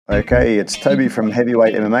Okay, it's Toby from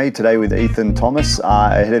Heavyweight MMA today with Ethan Thomas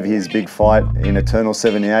ahead of his big fight in Eternal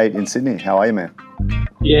 78 in Sydney. How are you, man?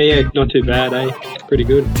 Yeah, not too bad, eh? Pretty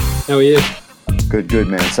good. How are you? Good,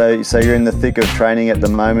 man. So you're in the thick of training at the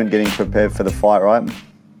moment, getting prepared for the fight, right?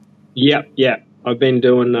 Yeah. I've been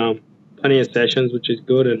doing plenty of sessions, which is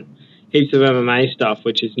good, and heaps of MMA stuff,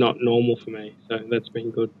 which is not normal for me. So that's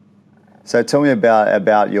been good. So tell me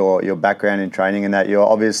about your background in training and that you're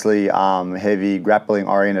obviously heavy grappling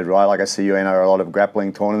oriented, right? Like I see you enter a lot of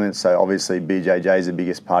grappling tournaments, so obviously BJJ is the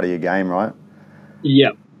biggest part of your game, right?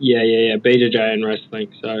 Yeah. BJJ and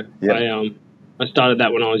wrestling. So yep. I started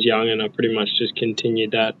that when I was young, and I pretty much just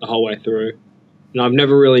continued that the whole way through. And I've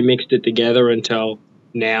never really mixed it together until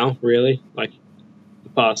now, really, like the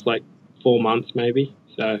past 4 months maybe.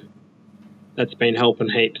 So that's been helping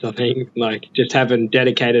heaps, I think. Like, just having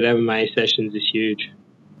dedicated MMA sessions is huge.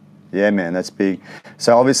 Yeah, man, that's big.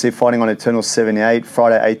 So obviously fighting on Eternal 78,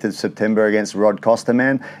 Friday 8th of September against Rod Costa,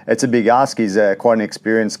 man. It's a big ask. He's quite an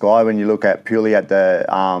experienced guy when you look at purely at the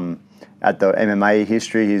MMA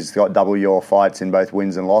history. He's got double your fights in both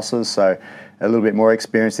wins and losses, so a little bit more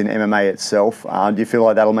experience in MMA itself. Do you feel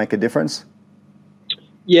like that'll make a difference?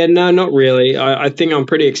 Yeah, no, not really. I think I'm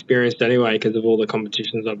pretty experienced anyway because of all the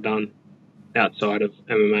competitions I've done outside of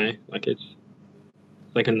MMA. Like, it's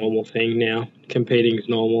like a normal thing now. Competing is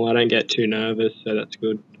normal. I don't get too nervous, so that's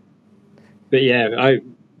good. But yeah,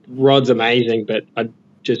 Rod's amazing, but I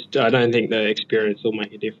don't think the experience will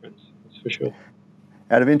make a difference. That's for sure.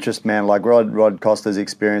 Out of interest, man, like Rod Costa's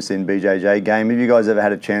experience in BJJ game, have you guys ever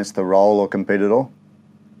had a chance to roll or compete at all?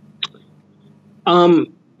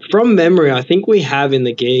 From memory, I think we have in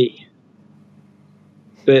the gi,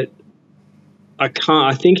 but I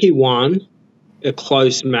think he won a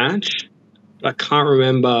close match. I can't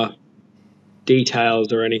remember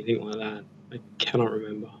details or anything like that. I cannot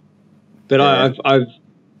remember. But yeah.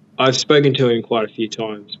 I've spoken to him quite a few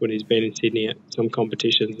times when he's been in Sydney at some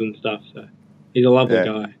competitions and stuff. So he's a lovely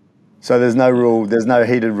guy. So there's no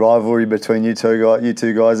heated rivalry between you two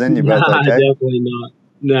guys. Then you're both okay? Definitely not.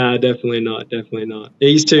 No, definitely not.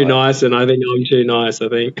 He's too nice, and I think I'm too nice. I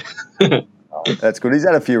think. That's good. He's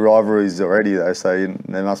had a few rivalries already, though, so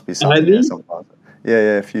there must be something there sometimes.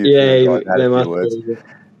 Yeah, a few. Yeah, there must be.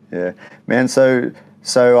 Yeah, man. So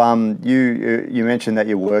you mentioned that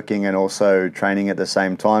you're working and also training at the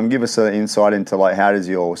same time. Give us an insight into how does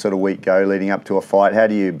your sort of week go leading up to a fight? How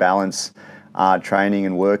do you balance training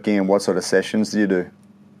and working, and what sort of sessions do you do?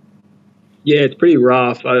 Yeah, it's pretty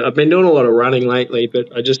rough. I've been doing a lot of running lately, but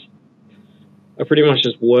I pretty much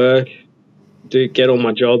just work, get all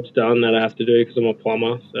my jobs done that I have to do because I'm a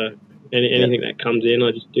plumber. So anything that comes in,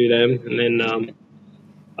 I just do them, and then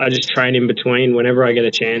I just train in between whenever I get a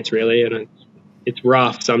chance, really. And it's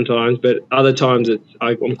rough sometimes, but other times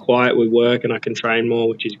I'm quiet with work and I can train more,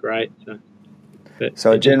 which is great.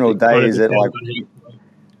 So a general day, is it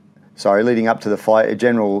leading up to the fight, a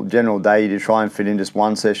general day, do you try and fit in just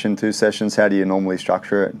one session, 2 sessions? How do you normally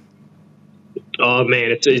structure it? Oh, man,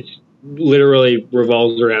 it's literally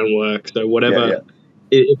revolves around work. So whatever, yeah.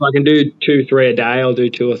 If I can do 2, 3 a day, I'll do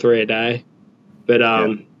 2 or 3 a day. But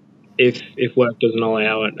if work doesn't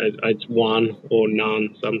allow it, it's 1 or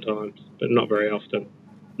none sometimes, but not very often.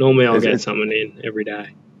 Normally I'll get someone in every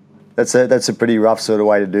day. That's a pretty rough sort of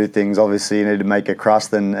way to do things. Obviously, you need to make a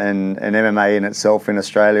crust, and MMA in itself in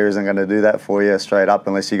Australia isn't going to do that for you straight up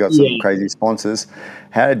unless you got some crazy sponsors.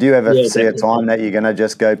 How do you ever see a time that you're going to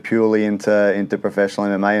just go purely into professional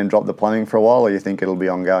MMA and drop the plumbing for a while, or you think it'll be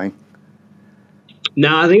ongoing?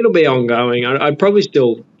 No, I think it'll be ongoing. I'd probably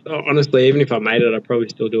still, honestly, even if I made it, I'd probably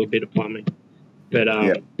still do a bit of plumbing. But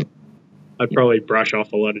I'd probably brush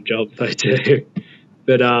off a lot of jobs though too.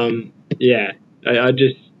 But I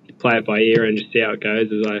just play it by ear and just see how it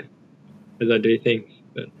goes as I do things.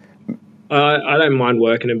 But I don't mind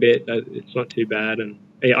working a bit. It's not too bad, and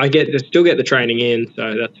I still get the training in,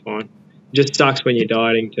 so that's fine. It just sucks when you're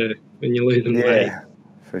dieting when you're losing weight. Yeah,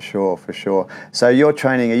 for sure. So are you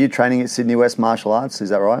training at Sydney West Martial Arts? Is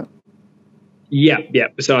that right? Yeah.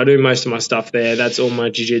 So I do most of my stuff there. That's all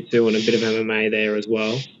my jiu-jitsu and a bit of MMA there as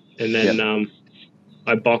well. And then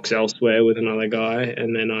I box elsewhere with another guy,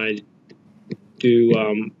 and then I do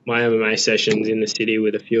my MMA sessions in the city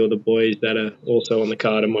with a few of the boys that are also on the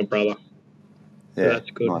card and my brother. So that's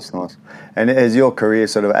good. Nice. And as your career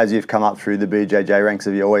as you've come up through the BJJ ranks,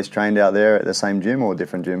 have you always trained out there at the same gym or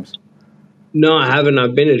different gyms? No, I haven't.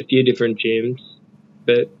 I've been at a few different gyms,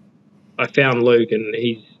 but I found Luke, and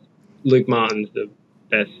Luke Martin's the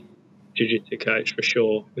best jiu-jitsu coach for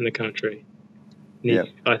sure in the country.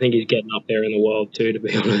 I think he's getting up there in the world too, to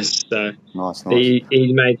be honest. So nice.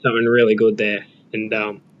 He's made something really good there, and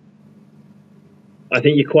I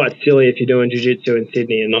think you're quite silly if you're doing jiu-jitsu in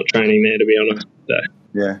Sydney and not training there, to be honest. So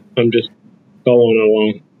Yeah. I'm just following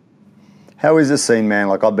along. How is the scene, man?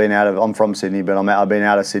 Like I'm from Sydney, but I've been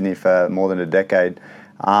out of Sydney for more than a decade.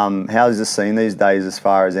 How is the scene these days as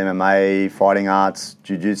far as MMA, fighting arts,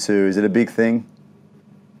 jiu-jitsu? Is it a big thing?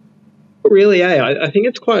 Really, yeah. I think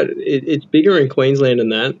it's it's bigger in Queensland than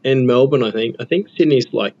that, and Melbourne, I think. I think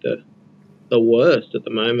Sydney's like the worst at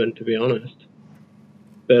the moment, to be honest.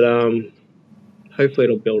 But hopefully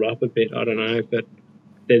it'll build up a bit. I don't know. But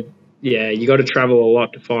you got to travel a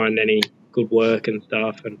lot to find any good work and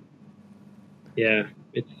stuff. And yeah,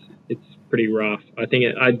 it's pretty rough. I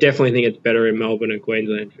definitely think it's better in Melbourne and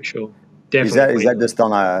Queensland for sure. Definitely. Is that just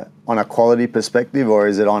on a quality perspective, or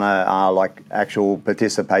is it on a like actual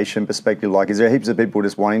participation perspective? Like, is there heaps of people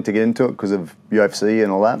just wanting to get into it because of UFC and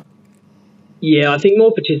all that? Yeah, I think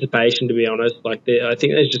more participation, to be honest. Like, I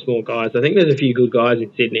think there's just more guys. I think there's a few good guys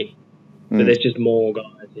in Sydney, but there's just more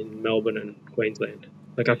guys in Melbourne and Queensland.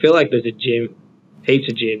 Like, I feel like there's heaps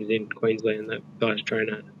of gyms in Queensland that guys train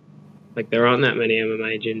at. Like, there aren't that many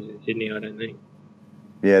MMA gyms in Sydney, I don't think.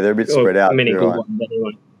 Yeah, they're a bit spread out. Many good ones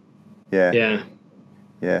anyway. Yeah.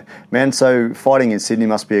 Man, so fighting in Sydney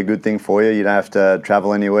must be a good thing for you. You don't have to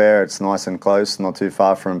travel anywhere. It's nice and close, not too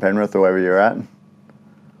far from Penrith or wherever you're at.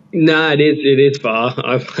 No, it is far.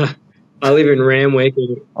 I live in Randwick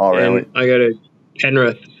and I go to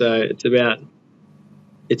Penrith, so it's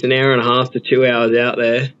an hour and a half to 2 hours out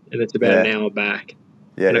there, and it's about an hour back.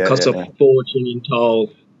 And it costs a fortune in tolls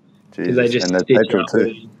because they just and petrol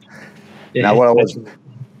too. Now,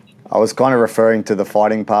 I was kind of referring to the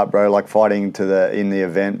fighting part, bro, like fighting in the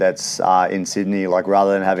event that's in Sydney, like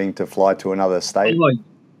rather than having to fly to another state.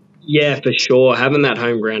 Yeah, for sure. Having that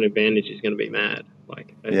home ground advantage is going to be mad.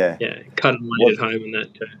 Like, cutting weight at home and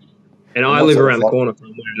that too. And I live around the corner from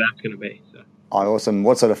where that's going to be. So. Oh, awesome.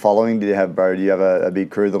 What sort of following do you have, bro? Do you have a big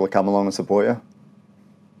crew that'll come along and support you?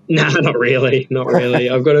 No, not really. Not really.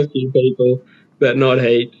 I've got a few people, but not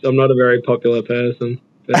heaps. I'm not a very popular person.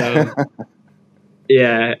 But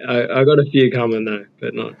yeah, I got a few coming though,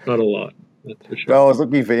 but not a lot. That's for sure. Bro, I was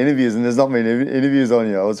looking for interviews and there's not many interviews on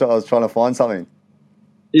you. I was trying to find something.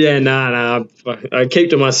 Yeah, no. I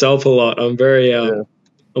keep to myself a lot. I'm very, I'm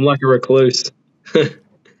like a recluse.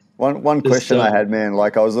 One question I had, man,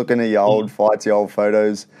 like I was looking at your old fights, your old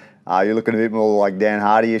photos. You're looking a bit more like Dan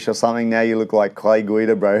Hardy-ish or something. Now you look like Clay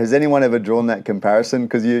Guida, bro. Has anyone ever drawn that comparison?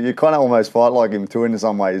 Because you kind of almost fight like him too in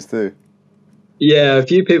some ways too. Yeah, a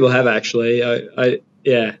few people have actually.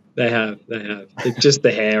 Yeah, they have. It's just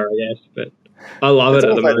the hair, I guess, but I love it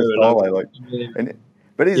at the moment.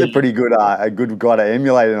 But he's a pretty good guy to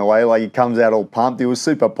emulate in a way. Like he comes out all pumped. He was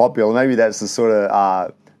super popular. Maybe that's the sort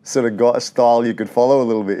of style you could follow a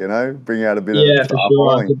little bit. You know, bring out a bit of for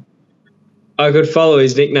sure. I could follow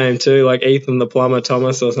his nickname too, like Ethan the Plumber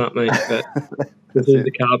Thomas or something. But this is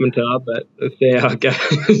the carpenter. But let's see how it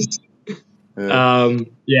goes.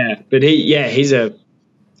 But he's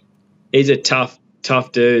a tough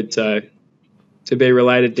dude. So to be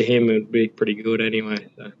related to him would be pretty good anyway.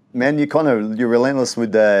 So. Man, you're relentless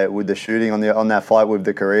with the shooting on that fight with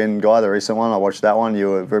the Korean guy, the recent one. I watched that one. You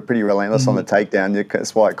were pretty relentless on the takedown.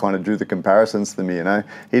 That's why it kind of drew the comparisons to me. You know,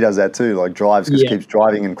 he does that too. Like keeps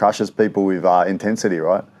driving and crushes people with intensity,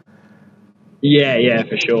 right? Yeah,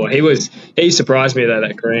 for sure. He surprised me though,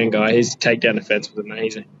 that Korean guy. His takedown defense was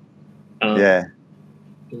amazing. Because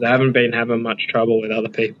I haven't been having much trouble with other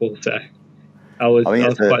people, so I was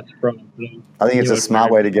quite surprised. I think it's a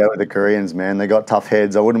smart way to go with the Koreans, man. They got tough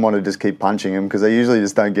heads. I wouldn't want to just keep punching them because they usually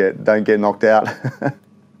just don't get knocked out.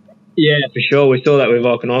 Yeah, for sure. We saw that with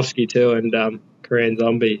Volkanovski too, and Korean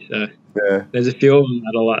Zombie. So there's a few of them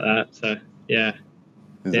that are like that. So yeah,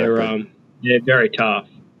 exactly. They're very tough.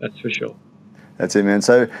 That's for sure. That's it, man.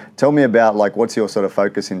 So tell me about like what's your sort of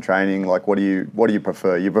focus in training? Like what do you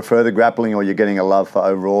prefer? You prefer the grappling, or you're getting a love for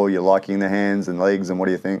overall? You're liking the hands and legs, and what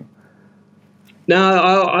do you think? No,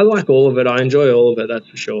 I like all of it. I enjoy all of it. That's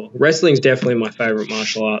for sure. Wrestling's definitely my favorite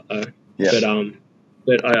martial art, though. Yeah.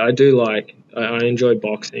 But I do I enjoy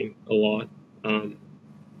boxing a lot. But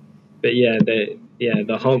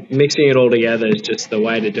the whole mixing it all together is just the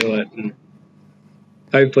way to do it, and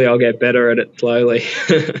hopefully I'll get better at it slowly.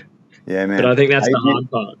 Yeah, man. But I think that's the hard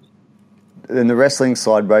part. In the wrestling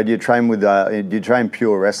side, bro, do you train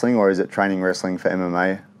pure wrestling, or is it training wrestling for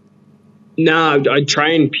MMA? No, I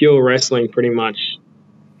train pure wrestling pretty much.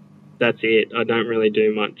 That's it. I don't really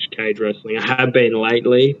do much cage wrestling. I have been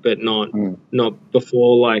lately, but not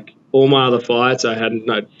before. Like all my other fights, I hadn't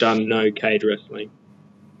done no cage wrestling.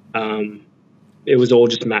 It was all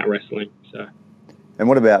just mat wrestling. So And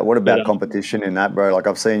what about But, competition in that, bro? Like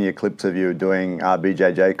I've seen your clips of you doing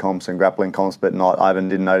BJJ comps and grappling comps, but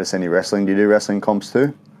didn't notice any wrestling. Do you do wrestling comps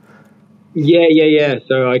too? Yeah.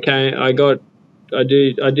 So I did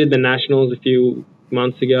the nationals a few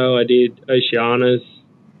months ago. I did Oceanas.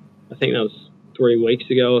 I think that was 3 weeks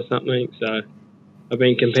ago or something. So I've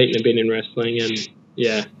been competing a bit in wrestling, and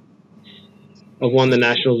yeah, I've won the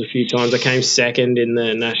nationals a few times. I came second in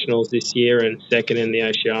the nationals this year and second in the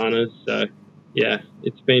Oceanas. So yeah,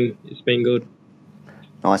 it's been good.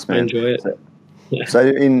 Nice, man. I enjoy it. So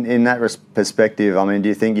in that perspective, I mean, do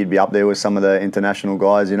you think you'd be up there with some of the international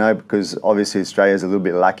guys, you know, because obviously Australia's a little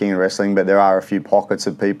bit lacking in wrestling, but there are a few pockets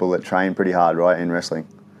of people that train pretty hard, right, in wrestling?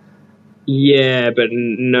 Yeah, but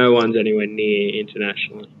no one's anywhere near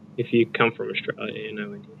internationally. If you come from Australia, you're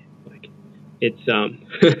nowhere near. Like, it's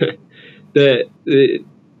the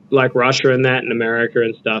like Russia and that and America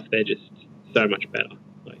and stuff, they're just so much better.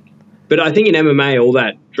 But I think in MMA, all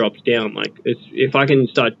that drops down. Like, if I can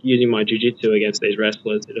start using my jiu-jitsu against these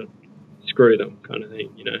wrestlers, it'll screw them, kind of thing,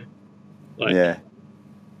 you know. Like, yeah,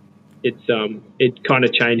 it kind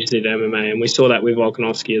of changes in MMA, and we saw that with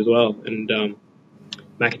Volkanovski as well, and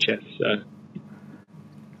Makachev. So,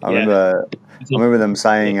 I remember them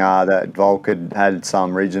saying that Volk had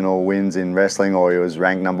some regional wins in wrestling, or he was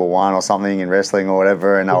ranked number 1 or something in wrestling or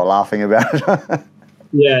whatever, and they were laughing about it.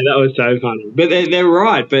 Yeah, that was so funny. But they're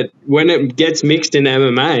right. But when it gets mixed in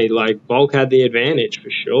MMA, like, Volk had the advantage for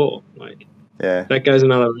sure. Like, yeah, that goes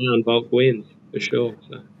another round, Volk wins for sure.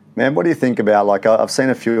 So. Man, what do you think about, like, I've seen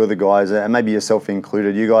a few of the guys, and maybe yourself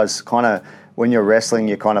included, you guys kind of, when you're wrestling,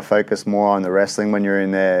 you kind of focus more on the wrestling when you're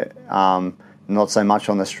in there, not so much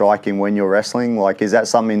on the striking when you're wrestling. Like, is that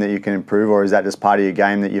something that you can improve, or is that just part of your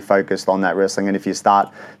game that you're focused on that wrestling? And if you start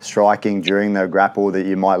striking during the grapple, that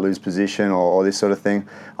you might lose position or this sort of thing?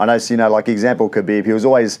 I know, you know, like example could be if he was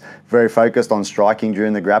always very focused on striking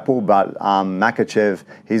during the grapple, but Makachev,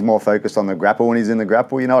 he's more focused on the grapple when he's in the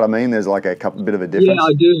grapple. You know what I mean? There's like a bit of a difference. Yeah,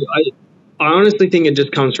 I do. I honestly think it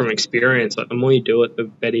just comes from experience. Like, the more you do it, the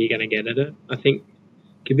better you're going to get at it. I think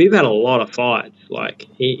Khabib had a lot of fights. Like,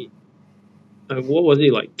 what was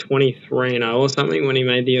he, like 23-0 or something when he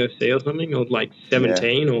made the UFC or something, or like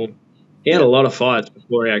 17, or he had a lot of fights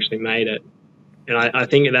before he actually made it. And I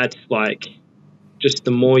think that's like, just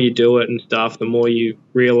the more you do it and stuff, the more you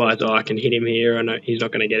realize, oh, I can hit him here, I know he's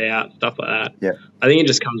not going to get out, stuff like that. Yeah, I think it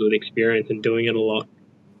just comes with experience and doing it a lot.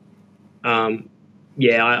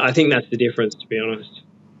 I think that's the difference, to be honest.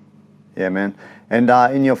 Yeah, man. And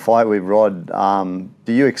in your fight with Rod,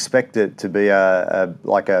 do you expect it to be a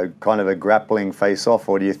kind of a grappling face-off,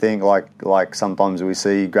 or do you think like sometimes we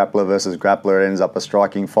see grappler versus grappler, it ends up a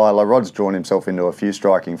striking fight? Like Rod's drawn himself into a few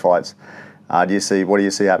striking fights. What do you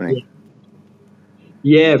see happening?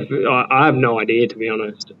 Yeah, I have no idea, to be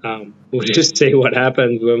honest. We'll just see what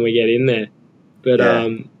happens when we get in there. But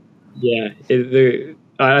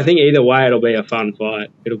I think either way it'll be a fun fight.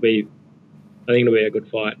 I think it'll be a good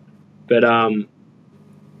fight. But I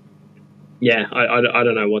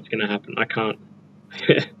don't know what's going to happen. I can't.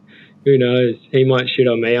 Who knows? He might shoot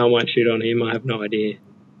on me. I might shoot on him. I have no idea.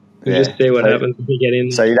 We'll just see what happens when we get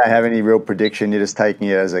in. So you don't have any real prediction. You're just taking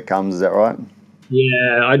it as it comes. Is that right?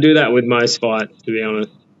 Yeah, I do that with most fights, to be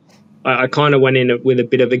honest. I kind of went in with a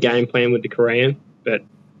bit of a game plan with the Korean, but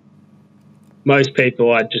most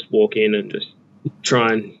people, I just walk in and just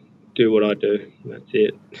try and do what I do. That's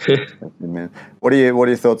it. Man. What are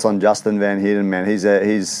your thoughts on Justin Van Heerden, man? He's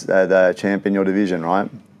the champ in your division, right?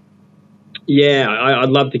 Yeah, I'd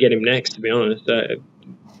love to get him next, to be honest.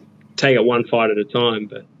 Take it one fight at a time,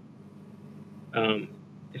 but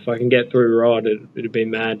if I can get through Rod, it'd be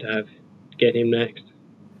mad to get him next.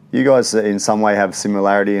 You guys, in some way, have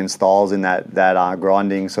similarity in styles in that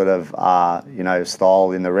grinding sort of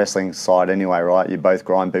style in the wrestling side, anyway, right? You both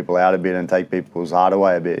grind people out a bit and take people's heart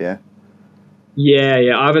away a bit, yeah.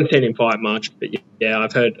 Yeah. I haven't seen him fight much, but yeah,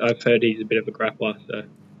 I've heard he's a bit of a grappler, so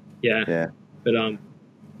yeah. Yeah. But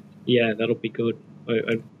that'll be good.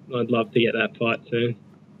 I'd love to get that fight soon.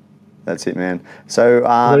 That's it, man. So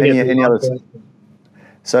any other?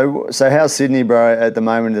 So how's Sydney, bro, at the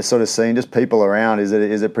moment? The sort of scene, just people around. Is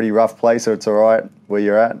it a pretty rough place, or it's all right where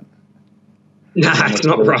you're at? Nah, it's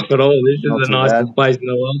not rough at all. This is the nicest place in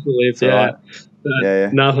the world to live. Yeah.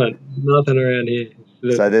 Nothing around here.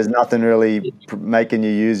 So there's nothing really making you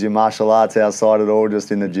use your martial arts outside at all,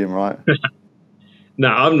 just in the gym, right? No,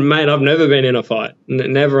 I've never been in a fight.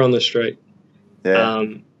 Never on the street. Yeah.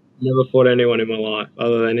 Never fought anyone in my life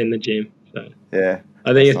other than in the gym. So yeah.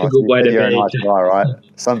 I think it's a good way to be. You're a nice guy, right?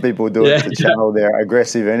 Some people do it to channel their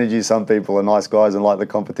aggressive energy. Some people are nice guys and like the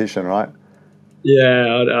competition, right?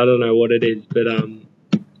 Yeah, I don't know what it is, but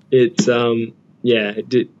it's yeah,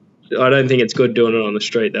 I don't think it's good doing it on the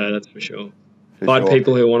street though. That's for sure. Fight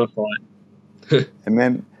people who want to fight. And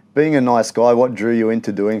man, being a nice guy, what drew you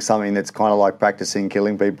into doing something that's kind of like practicing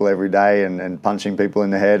killing people every day and punching people in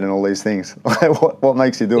the head and all these things? what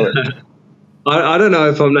makes you do it? I don't know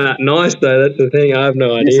if I'm that nice though. That's the thing. I have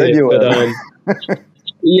no idea. You said you were.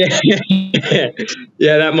 Yeah,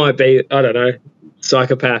 yeah, that might be. I don't know,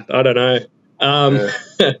 psychopath. I don't know.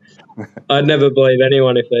 I'd never believe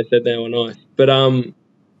anyone if they said they were nice. But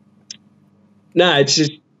no,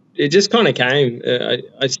 it just kind of came.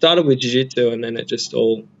 I started with jiu-jitsu and then I just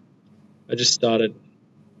started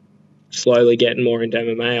slowly getting more into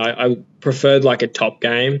MMA. I preferred like a top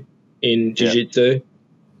game in jiu-jitsu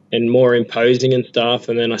and more imposing and stuff.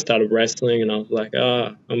 And then I started wrestling and I was like,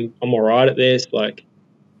 I'm all right at this. Like,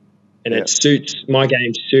 and my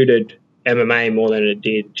game suited MMA more than it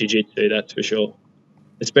did jiu-jitsu, that's for sure.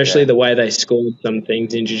 Especially the way they scored some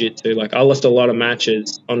things in jiu-jitsu. Like, I lost a lot of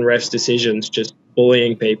matches on refs' decisions just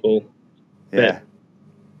bullying people. But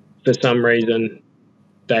for some reason,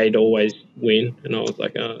 they'd always win. And I was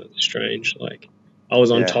like, oh, it's strange. Like, I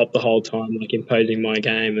was on top the whole time, like, imposing my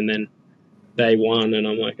game, and then they won. And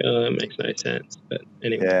I'm like, oh, that makes no sense. But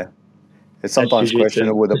anyway. Yeah. It's sometimes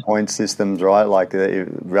questionable with the point systems, right? Like, the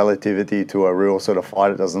relativity to a real sort of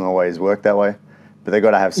fight, it doesn't always work that way. But they've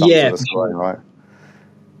got to have some sort of scoring, right?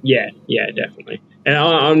 Yeah, definitely. And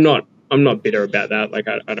I'm not bitter about that. Like,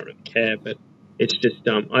 I don't really care, but it's just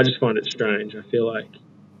I just find it strange. I feel like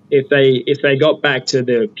if they got back to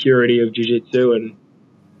the purity of jiu-jitsu and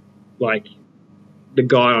like the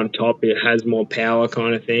guy on top has more power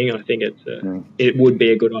kind of thing, I think it would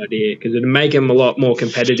be a good idea because it'd make him a lot more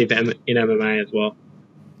competitive in MMA as well.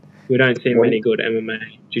 We don't see many good MMA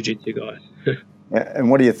jiu-jitsu guys.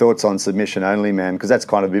 And what are your thoughts on submission only, man? Because that's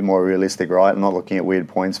kind of a bit more realistic, right? Not looking at weird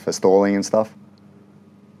points for stalling and stuff.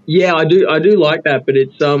 Yeah, I do like that, but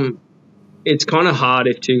it's kind of hard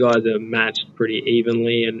if two guys are matched pretty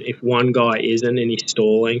evenly, and if one guy isn't and he's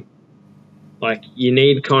stalling, like you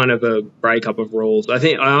need kind of a breakup of rules.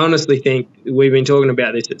 I honestly think we've been talking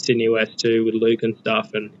about this at Sydney West too with Luke and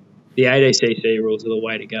stuff, and the ADCC rules are the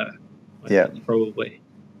way to go. Like, That's probably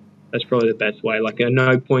the best way, like a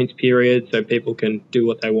no points period so people can do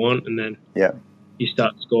what they want and then you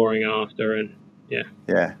start scoring after and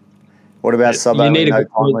What about sub only, no time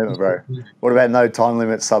limit, bro? What about no time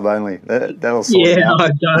limit sub only? That'll sort it out.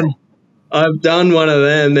 I've done one of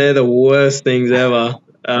them. They're the worst things ever.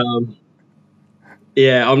 I'm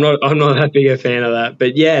not that big a fan of that.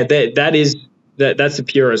 But yeah, that's the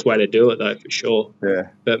purest way to do it though, for sure.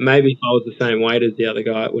 Yeah. But maybe if I was the same weight as the other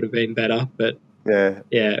guy, it would have been better. But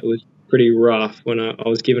it was pretty rough when I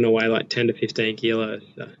was giving away like 10 to 15 kilos.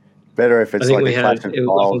 So. Better if it's like a clash of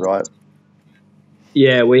styles, right?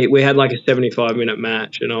 Yeah, we had like a 75-minute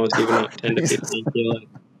match and I was giving up 10 to 15 kilos.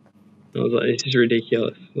 I was like, this is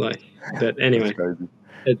ridiculous. Like, but anyway.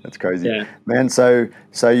 That's crazy. Yeah. Man, so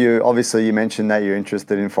you mentioned that you're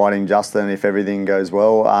interested in fighting Justin if everything goes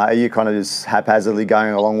well. Are you kind of just haphazardly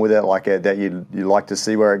going along with it, like that you like to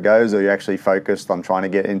see where it goes, or are you actually focused on trying to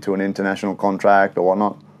get into an international contract or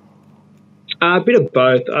whatnot? A bit of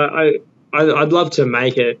both. I'd love to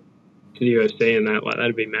make it to the UFC and that. Like,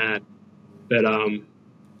 that'd be mad.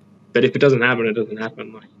 But if it doesn't happen, it doesn't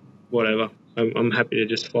happen. Like, whatever. I'm happy to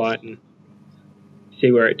just fight and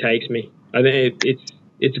see where it takes me. I think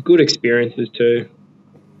it's good experiences too,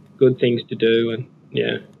 good things to do, and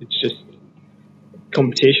it's just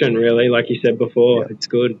competition really. Like you said before, it's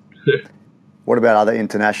good. What about other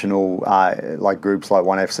international like groups like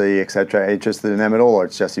ONE FC, etc.? Interested in them at all, or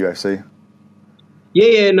it's just UFC?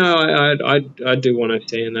 No, I'd do ONE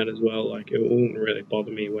FC in that as well. Like, it wouldn't really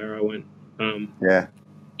bother me where I went.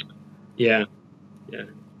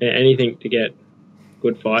 Anything to get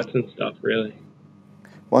good fights and stuff, really.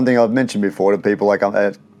 One thing I've mentioned before to people, like,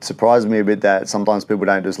 it surprised me a bit that sometimes people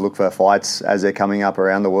don't just look for fights as they're coming up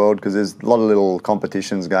around the world, because there's a lot of little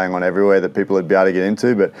competitions going on everywhere that people would be able to get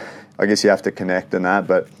into, but I guess you have to connect and that.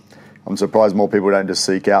 But I'm surprised more people don't just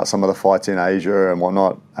seek out some of the fights in Asia and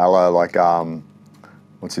whatnot, a la like,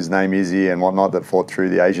 what's his name, Izzy and whatnot, that fought through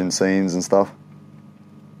the Asian scenes and stuff.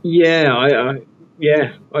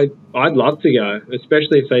 I'd love to go,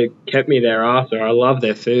 especially if they kept me there after. I love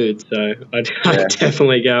their food, so I'd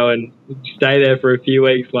definitely go and stay there for a few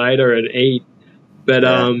weeks later and eat. But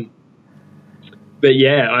I'd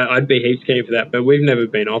be heaps keen for that. But we've never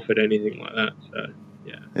been offered anything like that, so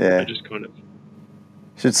I just kind of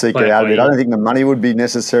should seek it out a bit. I don't think the money would be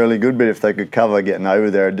necessarily good, but if they could cover getting over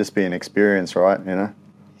there, it'd just be an experience, right? You know?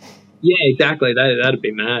 Yeah, exactly. That'd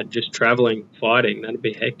be mad. Just traveling, fighting, that'd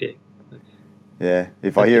be hectic. Yeah,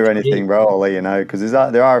 if I hear anything, bro, I'll let you know, because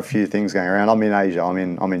there are a few things going around. I'm in Asia. I'm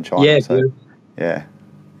in China. Yeah, so good. yeah.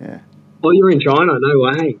 Oh, you're in China? No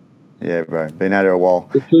way. Yeah, bro. Been at it a while.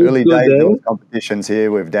 The food's Early good days, there there? was competitions here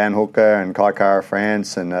with Dan Hooker and Kai Kara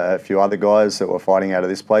France and a few other guys that were fighting out of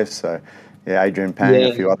this place. So, yeah, Adrian Pang, a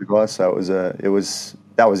Yeah. few other guys. So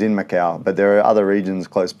that was in Macau. But there are other regions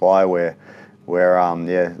close by where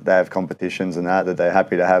they have competitions and that they're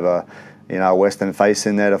happy to have a Western face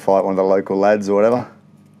in there to fight one of the local lads or whatever.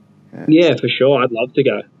 Yeah, for sure. I'd love to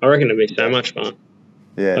go. I reckon it'd be so much fun.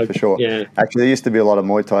 Yeah, for sure. Yeah. Actually, there used to be a lot of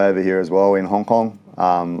Muay Thai over here as well in Hong Kong.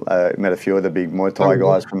 Met a few of the big Muay Thai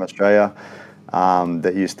guys from Australia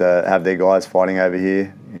that used to have their guys fighting over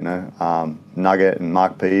here. Nugget and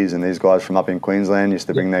Mark Pease and these guys from up in Queensland used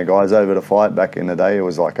to bring their guys over to fight back in the day. It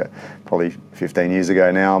was like probably 15 years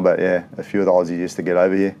ago now, but yeah, a few of the Aussies used to get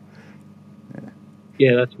over here.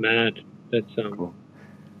 Yeah, that's mad. That's Cool.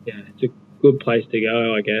 Yeah, it's a good place to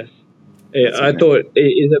go, I guess. Yeah, That's I it, man. thought,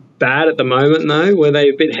 is it bad at the moment though? Were they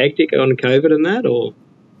a bit hectic on COVID and that, or?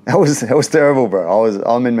 It was terrible, bro.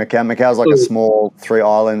 I'm in Macau. Macau's like a small 3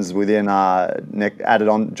 islands within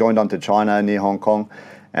joined onto China near Hong Kong,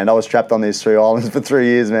 and I was trapped on these 3 islands for 3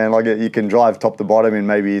 years, man. Like you can drive top to bottom in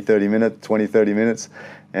maybe 30 minutes,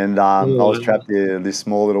 and I was trapped here in this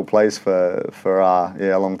small little place for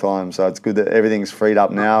a long time. So it's good that everything's freed up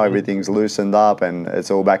now, everything's loosened up, and it's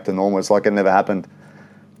all back to normal. It's like it never happened.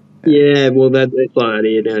 Yeah, well, that's like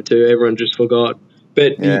here now too. Everyone just forgot.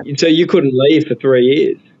 But so you couldn't leave for 3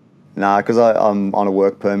 years. Nah, because I'm on a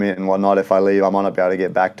work permit and whatnot. If I leave, I might not be able to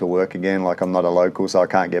get back to work again. Like, I'm not a local, so I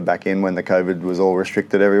can't get back in when the COVID was all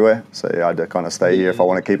restricted everywhere. So, yeah, I had to kind of stay here if I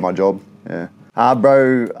want to keep my job. Yeah.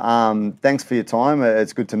 Bro, thanks for your time.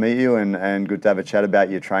 It's good to meet you and good to have a chat about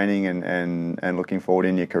your training and looking forward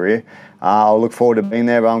in your career. I'll look forward to being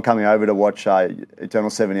there, but I'm coming over to watch Eternal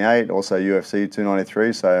 78, also UFC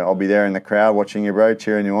 293. So I'll be there in the crowd watching you, bro,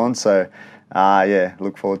 cheering you on. So, yeah,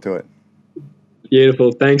 look forward to it.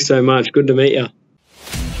 Beautiful. Thanks so much. Good to meet you.